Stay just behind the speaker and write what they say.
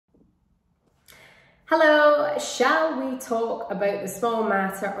Hello, shall we talk about the small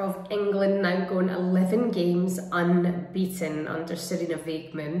matter of England now going 11 games unbeaten under Serena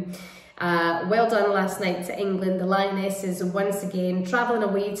Weigmann? Well done last night to England. The Lionesses once again travelling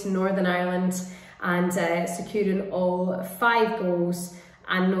away to Northern Ireland and securing all 5 goals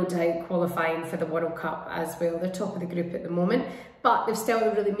and no doubt qualifying for the World Cup as well. They're top of the group at the moment, but they've still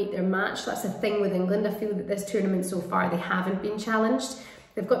to really meet their match. That's the thing with England. I feel that this tournament so far they haven't been challenged.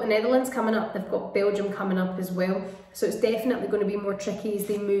 They've got the Netherlands coming up, they've got Belgium coming up as well. So it's definitely going to be more tricky as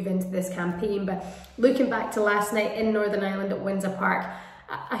they move into this campaign. But looking back to last night in Northern Ireland at Windsor Park,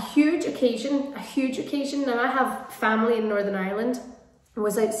 a huge occasion, Now I have family in Northern Ireland. I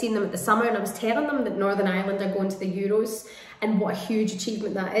was out seeing them at the summer and I was telling them that Northern Ireland are going to the Euros and what a huge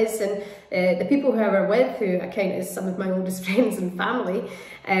achievement that is. And the people who I were with, who I count as some of my oldest friends and family,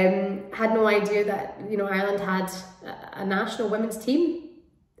 had no idea that, you know, Ireland had a national women's team.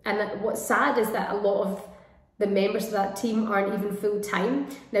 And what's sad is that a lot of the members of that team aren't even full-time.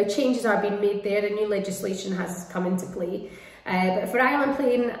 Now changes are being made there, and new legislation has come into play. But for Ireland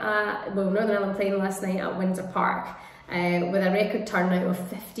playing, Northern Ireland playing last night at Windsor Park with a record turnout of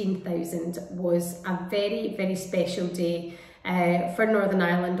 15,000 was a very, very special day for Northern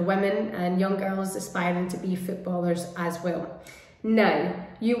Ireland women and young girls aspiring to be footballers as well. Now,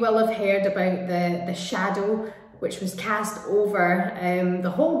 you will have heard about the shadow which was cast over the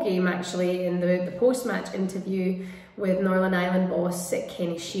whole game actually in the post-match interview with Northern Ireland boss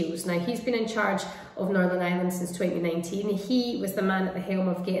Kenny Shiels. Now he's been in charge of Northern Ireland since 2019. He was the man at the helm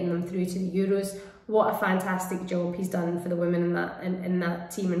of getting them through to the Euros. What a fantastic job he's done for the women in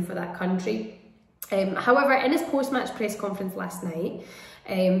that team and for that country. However, in his post-match press conference last night,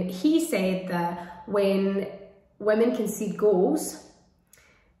 he said that when women concede goals,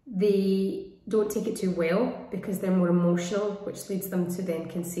 they don't take it too well because they're more emotional, which leads them to then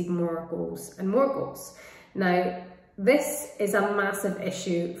concede more goals and more goals. Now, this is a massive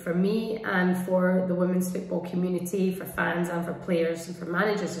issue for me and for the women's football community, for fans and for players and for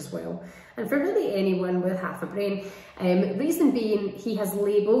managers as well, and for really anyone with half a brain. Reason being, he has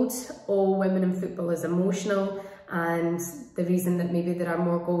labelled all women in football as emotional, and the reason that maybe there are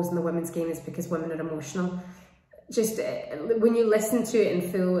more goals in the women's game is because women are emotional. Just when you listen to it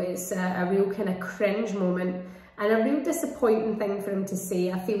in full, it's a real kind of cringe moment and a real disappointing thing for him to say.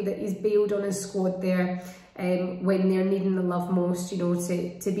 I feel that he's bailed on his squad there when they're needing the love most, you know,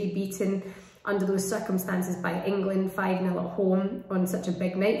 to be beaten under those circumstances by England 5-0 at home on such a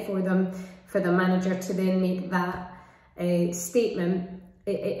big night for them, for the manager to then make that statement.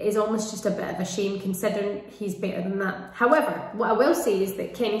 It is almost just a bit of a shame considering he's better than that. However, what I will say is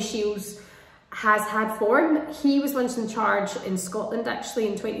that Kenny Shiels has had form. He was once in charge in Scotland actually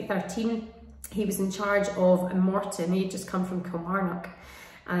in 2013. He was in charge of Morton. He had just come from Kilmarnock,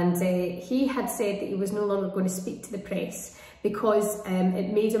 and he had said that he was no longer going to speak to the press because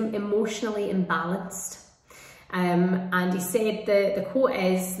it made him emotionally imbalanced. And he said the quote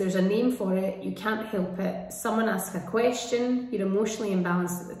is, "There's a name for it, you can't help it. Someone asks a question, you're emotionally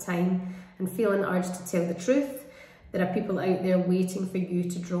imbalanced at the time and feel an urge to tell the truth. There are people out there waiting for you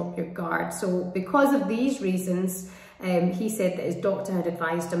to drop your guard." So because of these reasons, he said that his doctor had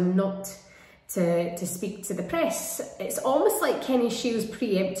advised him not to speak to the press. It's almost like Kenny Shiels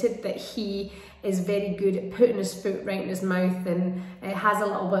preempted that he is very good at putting his foot right in his mouth and has a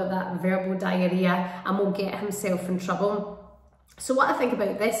little bit of that verbal diarrhea and will get himself in trouble. So what I think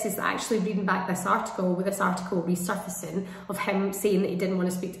about this is actually reading back this article, with this article resurfacing of him saying that he didn't want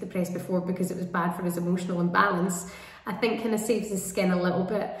to speak to the press before because it was bad for his emotional imbalance, I think kind of saves his skin a little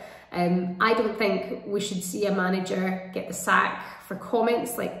bit. I don't think we should see a manager get the sack for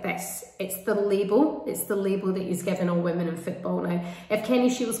comments like this. It's the label that he's given all women in football now. If Kenny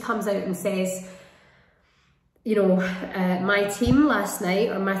Shiels comes out and says, you know, my team last night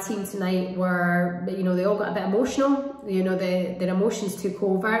or my team tonight were, you know, they all got a bit emotional, you know, their emotions took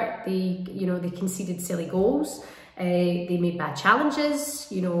over, they conceded silly goals, they made bad challenges,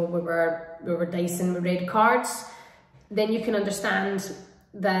 you know, we were dicing with red cards, then you can understand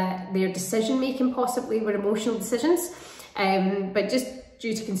that their decision making possibly were emotional decisions, but just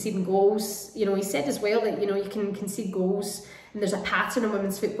due to conceding goals, you know, he said as well that, you know, you can concede goals and there's a pattern in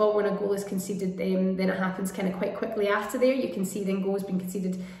women's football. When a goal is conceded, then it happens kind of quite quickly after there. You can see then goals being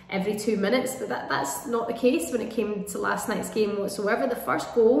conceded every 2 minutes, but that's not the case when it came to last night's game whatsoever. The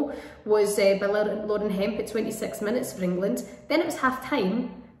first goal was by Lauren Hemp at 26 minutes for England. Then it was half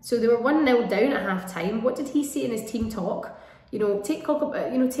time, so they were 1-0 down at half time. What did he say in his team talk? You know,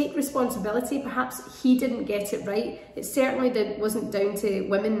 take responsibility. Perhaps he didn't get it right. It certainly wasn't down to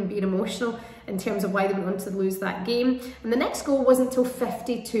women being emotional in terms of why they went on to lose that game. And the next goal wasn't until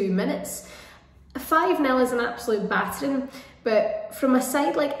 52 minutes. 5-0 is an absolute battering, but from a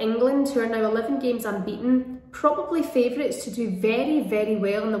side like England, who are now 11 games unbeaten, probably favourites to do very, very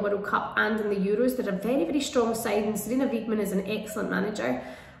well in the World Cup and in the Euros. They're a very, very strong side, and Sarina Wiegman is an excellent manager.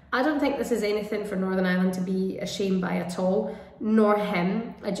 I don't think this is anything for Northern Ireland to be ashamed by at all, nor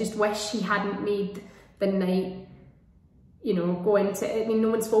him. I just wish he hadn't made the night, you know, go into it. I mean, no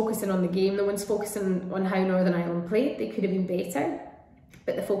one's focusing on the game, no one's focusing on how Northern Ireland played. They could have been better,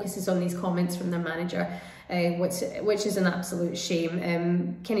 but the focus is on these comments from their manager, which is an absolute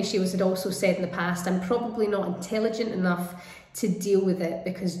shame. Kenny Shiels had also said in the past, I'm probably not intelligent enough to deal with it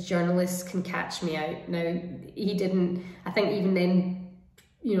because journalists can catch me out. Now, he didn't, I think even then,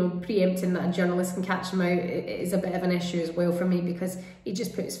 you know, preempting that a journalist can catch him out is a bit of an issue as well for me, because he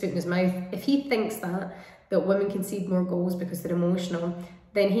just put his foot in his mouth. If he thinks that women concede more goals because they're emotional,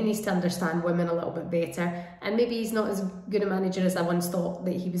 then he needs to understand women a little bit better, and maybe he's not as good a manager as I once thought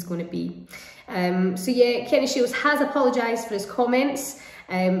that he was going to be. So yeah, Kenny Shiels has apologised for his comments,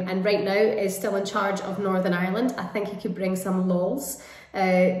 and right now is still in charge of Northern Ireland. I think he could bring some lols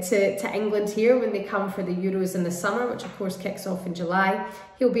to England here when they come for the Euros in the summer, which of course kicks off in July.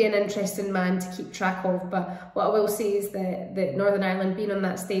 He'll be an interesting man to keep track of, but what I will say is that Northern Ireland being on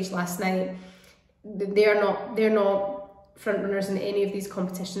that stage last night, they're not front runners in any of these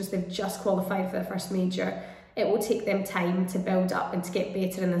competitions. They've just qualified for the first major. It will take them time to build up and to get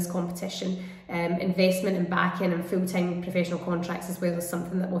better in this competition. Investment and backing and full-time professional contracts as well is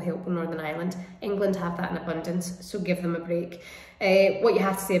something that will help Northern Ireland. England have that in abundance, so give them a break. What you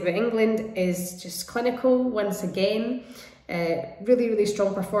have to say about England is just clinical once again. Really, really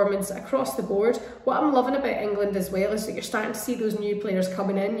strong performance across the board. What I'm loving about England as well is that you're starting to see those new players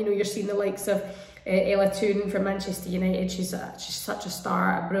coming in. You know, you're seeing the likes of Ella Toone from Manchester United. She's such a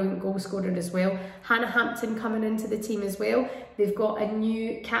star, a brilliant goal scorer as well. Hannah Hampton coming into the team as well. They've got a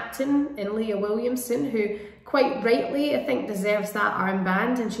new captain in Leah Williamson, who quite rightly I think deserves that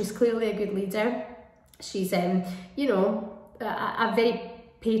armband, and she's clearly a good leader. She's you know, a very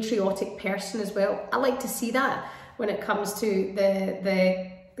patriotic person as well. I like to see that when it comes to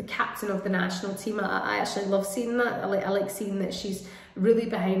the captain of the national team. I actually love seeing that. I like seeing that she's really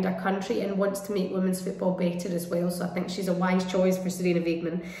behind her country and wants to make women's football better as well. So I think she's a wise choice for Sarina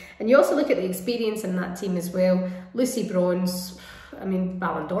Wiegman. And you also look at the experience in that team as well. Lucy Bronze, I mean,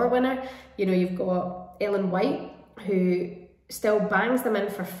 Ballon d'Or winner. You know, you've got Ellen White, who still bangs them in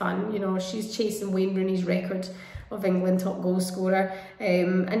for fun. You know, she's chasing Wayne Rooney's record of England top goal scorer.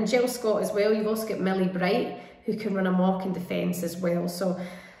 And Jill Scott as well. You've also got Millie Bright, who can run amok in defence as well. So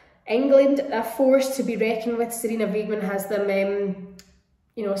England, a force to be reckoned with. Sarina Wiegman has them,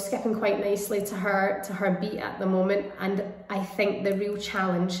 you know, skipping quite nicely to her beat at the moment. And I think the real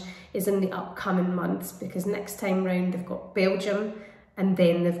challenge is in the upcoming months, because next time round they've got Belgium and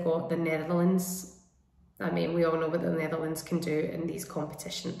then they've got the Netherlands. I mean, we all know what the Netherlands can do in these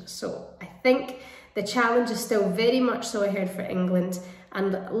competitions. So I think the challenge is still very much so ahead for England,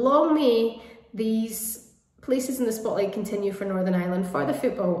 and long may these places in the spotlight continue for Northern Ireland, for the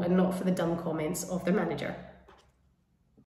football and not for the dumb comments of their manager.